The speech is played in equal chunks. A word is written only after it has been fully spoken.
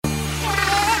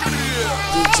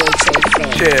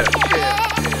Chill.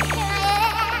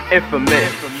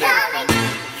 Infamous.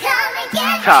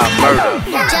 Top murder.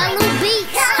 Jahlil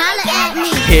beats, holla at me.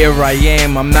 Here I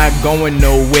am, I'm not going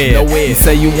nowhere. You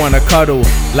say you wanna cuddle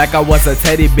like I was a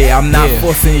teddy bear. I'm not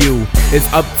forcing you, it's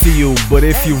up to you. But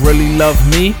if you really love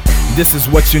me, this is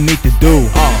what you need to do.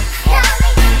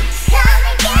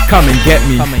 Come and get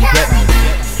me. Come and get me.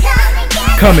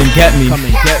 Come and get me. Come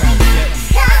and get me.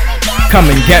 Come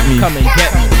and get me. Come and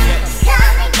get me.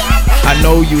 I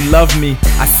know you love me,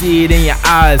 I see it in your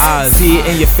eyes, see it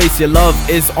in your face, your love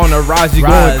is on a rise. You're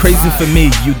going crazy for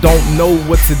me, you don't know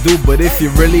what to do. But if you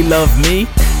really love me,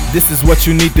 this is what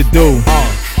you need to do.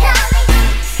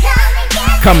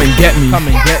 Come and get me. Come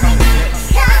and get me.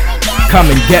 Come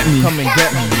and get me. Come and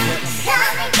get me.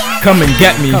 Come and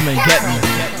get me. Come and get me.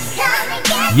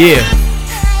 Yeah.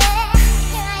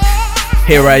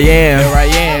 Here I am. Here I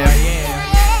am.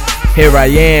 Here I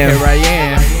am. Here I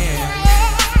am.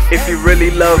 If you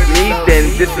really love me,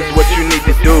 then this is what you need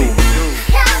to do.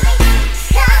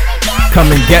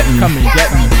 Come and get me. Come and get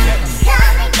me.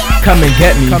 Come and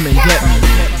get me. Come and get me.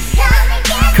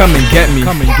 Come and get me.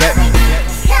 Come and get me.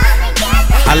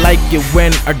 I like it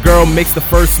when a girl makes the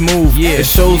first move. It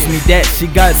shows me that she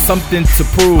got something to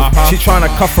prove. She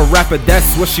tryna cuff a rapper,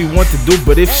 that's what she want to do.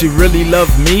 But if she really love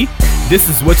me, this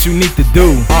is what you need to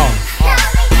do.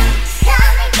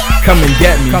 Come and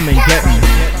get me. Come and get me.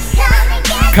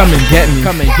 Come and get me.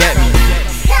 Come and get me.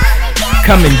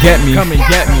 Come and get me. Come and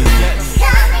get me.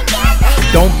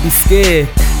 Don't be scared,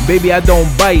 baby, I don't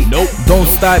bite. Nope. Don't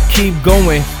stop, keep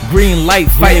going. Green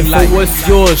light, fighting for what's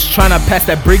yours. Tryna pass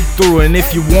that breakthrough. And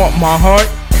if you want my heart,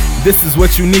 this is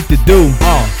what you need to do.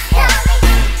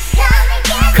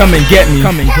 Come and get me.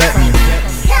 Come and get me.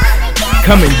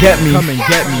 Come and get me. Come and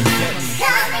get me.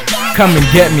 Come and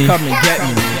get me. Come and get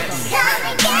me.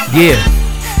 Yeah.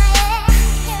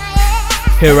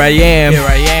 Here I am. Here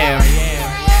I am.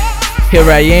 Here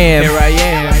I am. Here I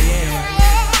am.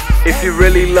 If you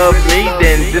really love me,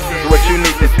 then this is what you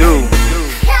need to do.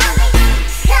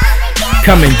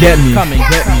 Come and get me. Come and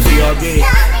get me.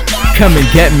 Come and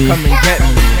get me. Come and get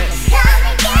me.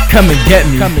 Come and get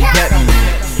me. Come and get me.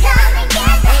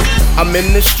 I'm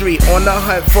in the street on the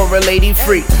hunt for a lady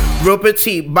freak. Real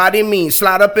petite, body mean,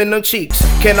 slide up in them cheeks.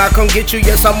 Can I come get you?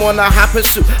 Yes, I'm on a hot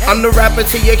pursuit. I'm the rapper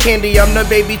to your candy, I'm the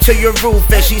baby to your roof.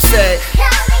 And she said,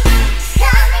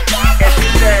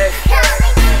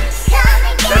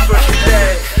 That's what she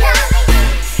said.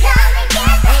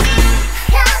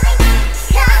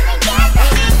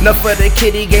 Enough of the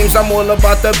kitty games, I'm all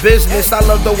about the business. I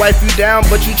love to wipe you down,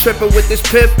 but you tripping with this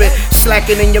pippin'.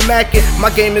 Slacking and you're macking,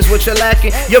 my game is what you're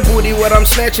lacking. Your booty what I'm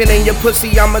snatching, and your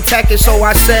pussy I'm attacking. So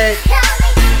I said,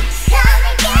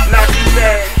 now she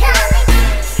said,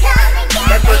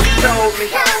 that's what she told me.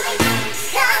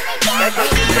 That's what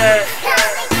she said.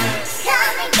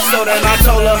 So then I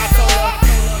told her,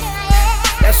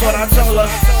 that's what I told her.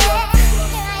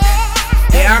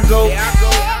 Here I go.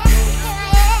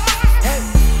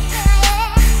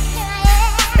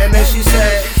 And then she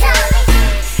said,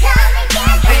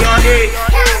 G-R-E.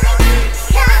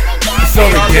 It's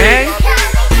on the gang?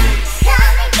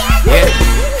 Yeah.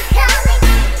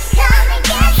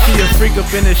 She a freak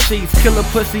up in the sheets, killer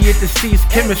pussy at the seats.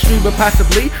 Chemistry, but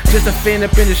possibly just a fan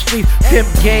up in the streets. Pimp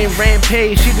game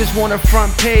rampage, she just want a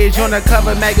front page on a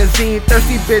cover magazine.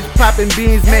 Thirsty bitch popping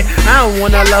beans, man. I don't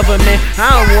wanna love her, man. I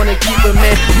don't wanna keep her,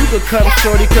 man. You could come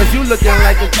shorty, cause you looking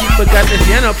like a keeper. Got this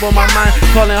yen up on my mind,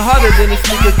 calling harder than the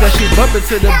speaker, cause she bumping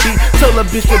to the beat. Told a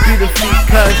bitch to beat the feet,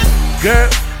 cause girl,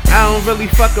 I don't really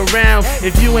fuck around.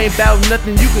 If you ain't bout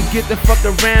nothing, you could get the fuck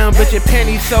around. But your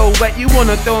panties so wet, you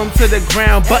wanna throw them to the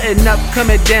ground. Button up,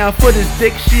 coming down for this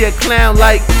dick, she a clown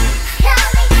like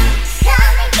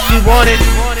she want it.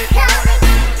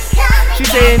 She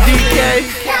saying DK,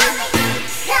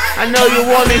 I know you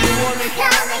want me.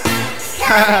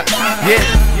 Yeah.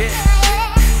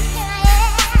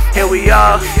 Here we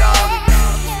are.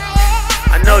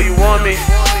 I know you want me.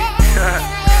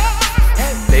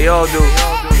 They all do.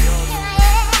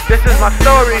 This is my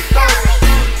story.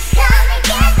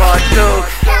 Part 2.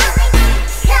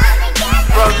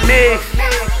 From me.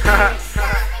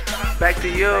 Back to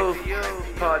you.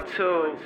 Part 2.